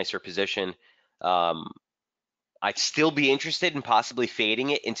assert a nicer position. Um, I'd still be interested in possibly fading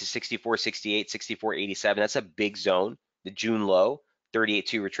it into 64.68, 64.87. That's a big zone. The June low,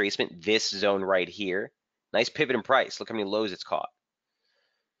 38.2 retracement. This zone right here. Nice pivot in price. Look how many lows it's caught.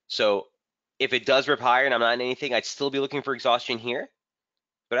 So if it does rip higher and I'm not in anything, I'd still be looking for exhaustion here.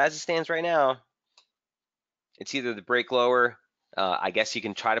 But as it stands right now, it's either the break lower. I guess you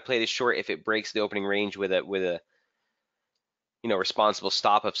can try to play this short if it breaks the opening range with a responsible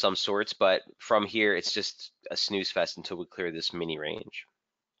stop of some sorts. But from here, it's just a snooze fest until we clear this mini range.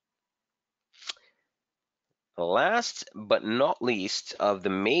 Last but not least of the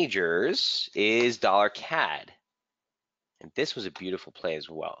majors is dollar CAD, and this was a beautiful play as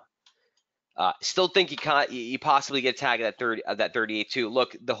well. Still think you possibly get tagged at 30 of that 38 too.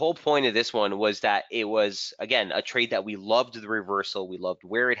 Look, the whole point of this one was that it was again a trade that we loved the reversal. We loved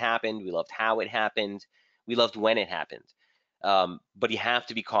where it happened. We loved how it happened. We loved when it happened. But you have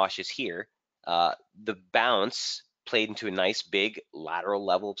to be cautious here. The bounce played into a nice big lateral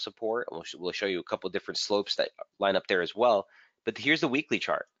level of support. We'll show you a couple different slopes that line up there as well. But here's the weekly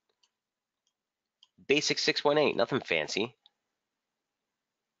chart. Basic 618, nothing fancy.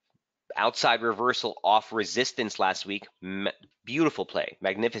 Outside reversal off resistance last week. Beautiful play,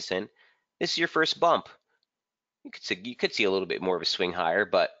 magnificent. This is your first bump. You could see a little bit more of a swing higher,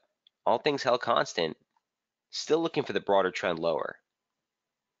 but all things held constant, still looking for the broader trend lower.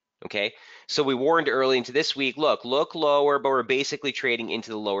 Okay, so we warned early into this week, look lower, but we're basically trading into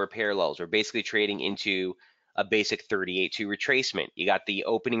the lower parallels. We're basically trading into a basic 38.2 retracement. You got the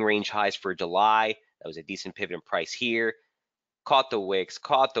opening range highs for July. That was a decent pivot in price here. Caught the wicks,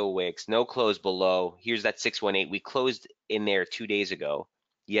 no close below. Here's that 618. We closed in there 2 days ago.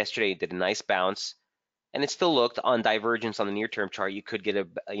 Yesterday did a nice bounce, and it still looked on divergence on the near-term chart. You could get a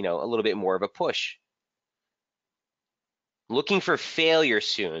little bit more of a push. Looking for failure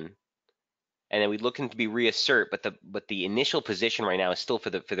soon, and then we're looking to be reassert. But the initial position right now is still for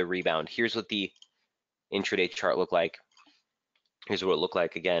the rebound. Here's what the intraday chart looked like. Here's what it looked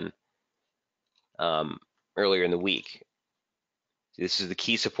like again earlier in the week. This is the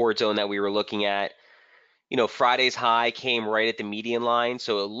key support zone that we were looking at. Friday's high came right at the median line,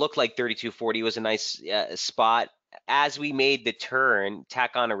 so it looked like 32.40 was a nice spot. As we made the turn,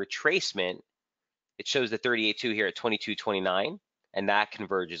 tack on a retracement, it shows the 38.2 here at 22.29, and that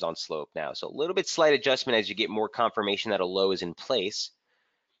converges on slope now. So a little bit slight adjustment as you get more confirmation that a low is in place.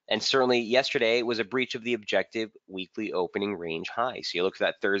 And certainly yesterday was a breach of the objective weekly opening range high. So you look at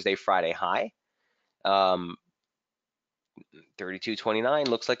that Thursday, Friday high. 32.29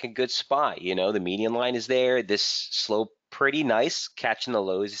 looks like a good spot. The median line is there. This slope pretty nice, catching the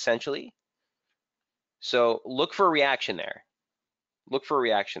lows essentially. So look for a reaction there.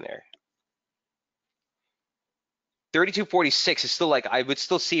 32.46 is still like, I would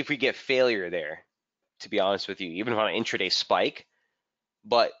still see if we get failure there, to be honest with you, even on an intraday spike.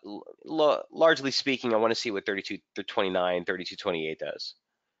 But largely speaking, I want to see what 32.29, 32.28 does.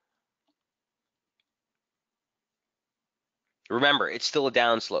 Remember, it's still a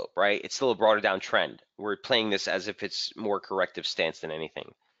downslope, right? It's still a broader downtrend. We're playing this as if it's more corrective stance than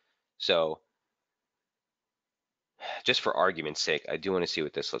anything. So just for argument's sake, I do want to see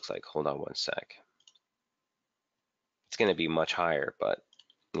what this looks like. Hold on one sec. It's going to be much higher, but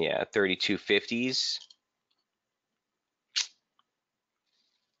yeah, 32.50s.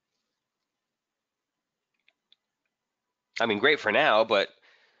 I mean, great for now, but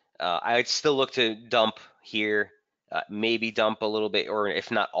I'd still look to dump here, maybe dump a little bit, or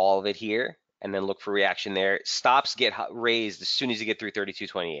if not all of it here, and then look for reaction there. Stops get raised as soon as you get through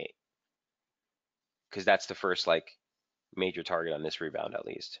 32.28, because that's the first major target on this rebound at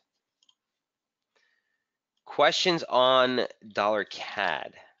least. Questions on dollar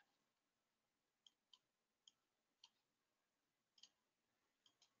CAD?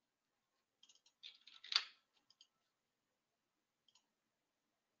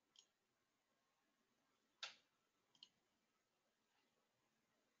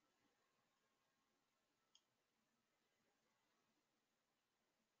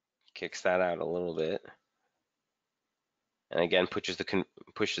 Kicks that out a little bit, and again pushes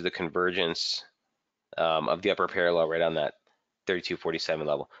the convergence of the upper parallel right on that 32.47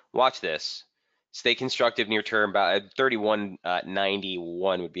 level. Watch this. Stay constructive near term. About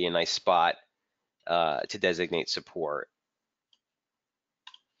 31.91 would be a nice spot. to designate support.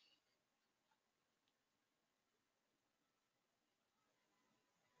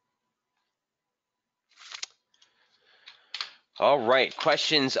 All right,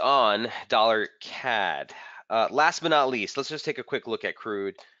 questions on dollar CAD. Last but not least, let's just take a quick look at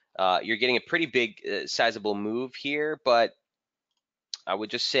crude. You're getting a pretty big, sizable move here, but I would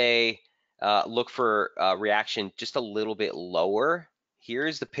just say look for reaction just a little bit lower.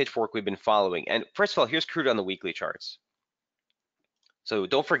 Here's the pitchfork we've been following. And first of all, here's crude on the weekly charts. So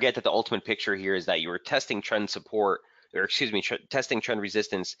don't forget that the ultimate picture here is that you were testing trend support, or excuse me, testing trend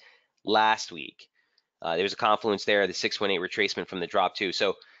resistance last week. There was a confluence there, the 618 retracement from the drop too.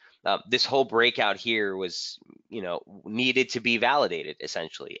 So this whole breakout here was, needed to be validated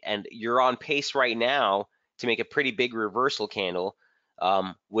essentially. And you're on pace right now to make a pretty big reversal candle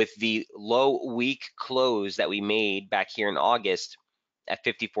with the low week close that we made back here in August at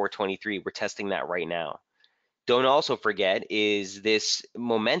 54.23. We're testing that right now. Don't also forget is this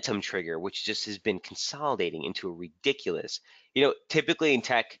momentum trigger, which just has been consolidating into a ridiculous, typically in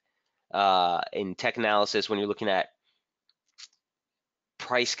tech analysis, when you're looking at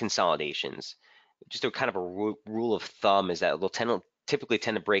price consolidations, just a kind of a rule of thumb is that they'll typically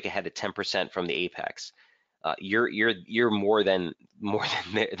tend to break ahead of 10% from the apex. You're more than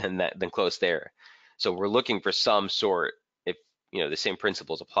than close there. So we're looking for some sort, if the same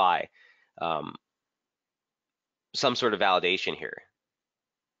principles apply, some sort of validation here,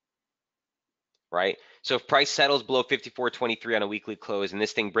 right? So if price settles below 54.23 on a weekly close, and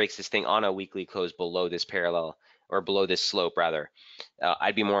this thing breaks this thing on a weekly close below this parallel, or below this slope rather,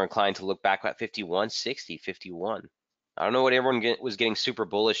 I'd be more inclined to look back at 51.60, 51. I don't know what everyone was getting super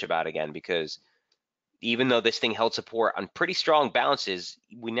bullish about again, because even though this thing held support on pretty strong bounces,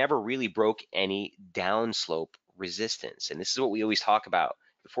 we never really broke any downslope resistance. And this is what we always talk about.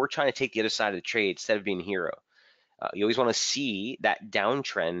 If we're trying to take the other side of the trade instead of being a hero, you always want to see that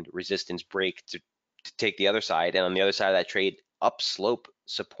downtrend resistance break to take the other side, and on the other side of that trade, upslope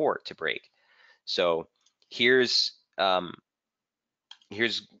support to break. So here's crude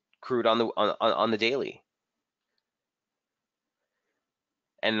on the daily,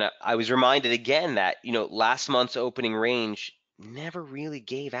 and I was reminded again that last month's opening range never really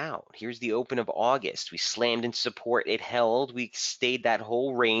gave out. Here's the open of August. We slammed into support. It held. We stayed that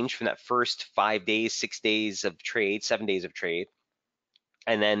whole range from that first 5 days, 6 days of trade, 7 days of trade.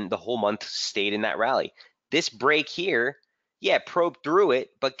 And then the whole month stayed in that rally. This break here, yeah, probed through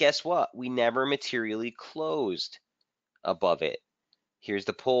it, but guess what? We never materially closed above it. Here's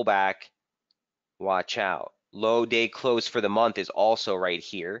the pullback. Watch out. Low day close for the month is also right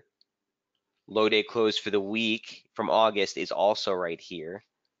here. Low day close for the week from August is also right here.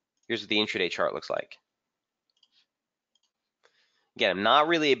 Here's what the intraday chart looks like. Again, I'm not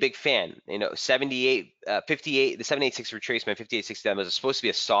really a big fan. 78, 58, the 786 retracement, 58.67 was supposed to be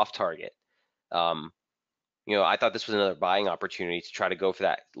a soft target. I thought this was another buying opportunity to try to go for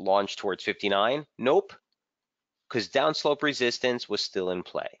that launch towards 59. Nope, because downslope resistance was still in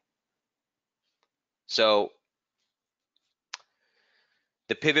play. So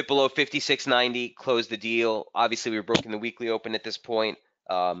the pivot below 56.90 closed the deal. Obviously, we were broken the weekly open at this point.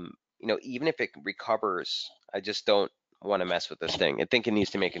 Even if it recovers, I just don't want to mess with this thing. I think it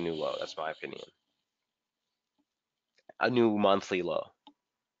needs to make a new low. That's my opinion. A new monthly low.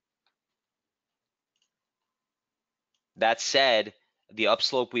 That said, the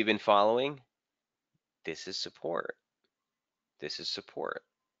upslope we've been following, this is support. This is support.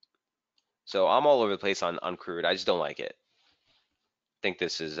 So I'm all over the place on crude. I just don't like it. I think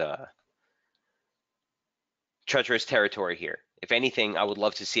this is treacherous territory here. If anything, I would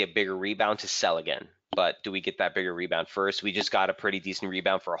love to see a bigger rebound to sell again. But do we get that bigger rebound first? We just got a pretty decent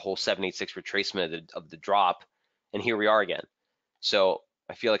rebound for a whole 786 retracement of the drop, and here we are again. So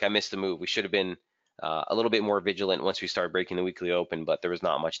I feel like I missed the move. We should have been a little bit more vigilant once we started breaking the weekly open, but there was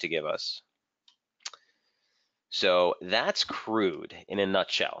not much to give us. So that's crude in a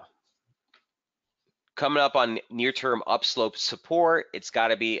nutshell. Coming up on near-term upslope support, it's got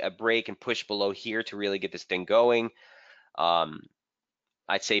to be a break and push below here to really get this thing going.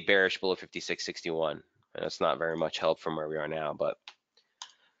 I'd say bearish below 56.61. And it's not very much help from where we are now, but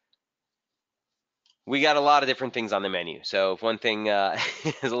we got a lot of different things on the menu. So if one thing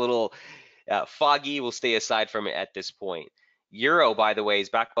is a little foggy, we'll stay aside from it at this point. Euro, by the way, is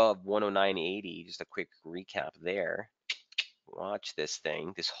back above 109.80. Just a quick recap there. Watch this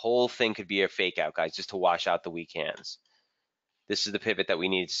thing. This whole thing could be a fake out, guys, just to wash out the weak hands. This is the pivot that we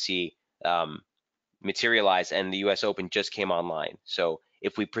needed to see materialize, and the US Open just came online. So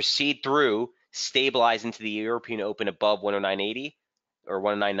if we proceed through, stabilize into the European Open above 109.80, or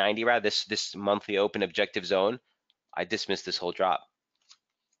 109.90 rather, this monthly open objective zone, I dismiss this whole drop.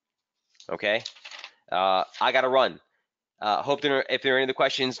 Okay, I got to run. Hope there, if there are any other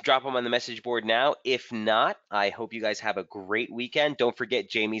questions, drop them on the message board now. If not, I hope you guys have a great weekend. Don't forget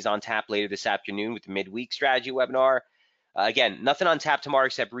Jamie's on tap later this afternoon with the midweek strategy webinar. Again, nothing on tap tomorrow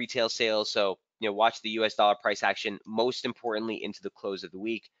except retail sales. So, watch the US dollar price action, most importantly, into the close of the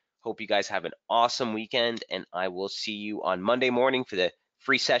week. Hope you guys have an awesome weekend, and I will see you on Monday morning for the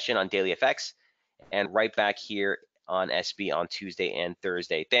free session on Daily FX and right back here on SB on Tuesday and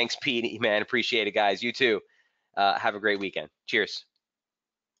Thursday. Thanks, Pete, man. Appreciate it, guys. You too. Have a great weekend. Cheers.